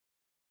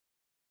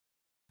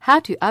How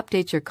to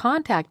update your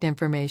contact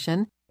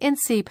information in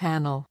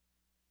cPanel.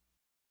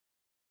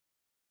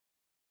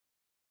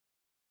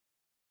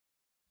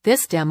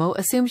 This demo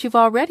assumes you've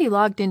already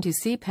logged into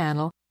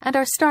cPanel and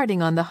are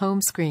starting on the home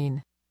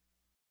screen.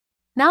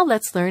 Now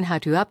let's learn how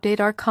to update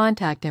our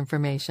contact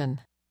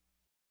information.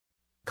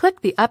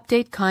 Click the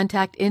Update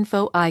Contact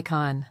Info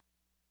icon.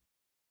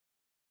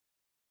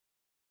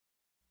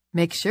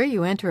 Make sure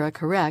you enter a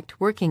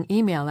correct working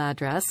email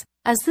address,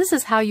 as this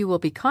is how you will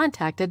be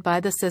contacted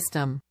by the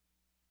system.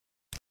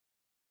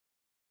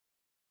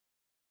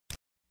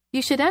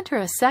 You should enter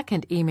a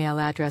second email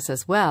address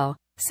as well,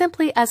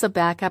 simply as a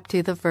backup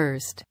to the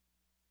first.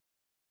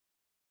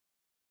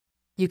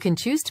 You can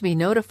choose to be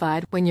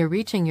notified when you're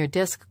reaching your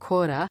disk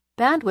quota,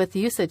 bandwidth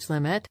usage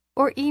limit,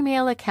 or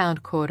email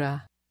account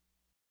quota.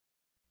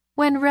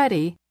 When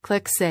ready,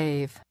 click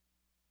Save.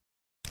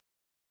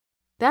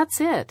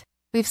 That's it.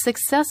 We've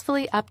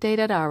successfully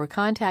updated our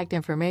contact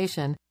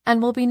information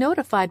and will be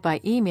notified by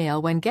email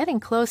when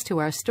getting close to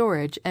our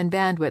storage and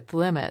bandwidth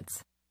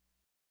limits.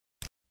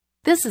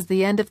 This is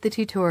the end of the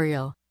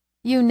tutorial.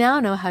 You now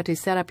know how to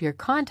set up your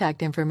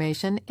contact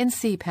information in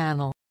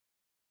cPanel.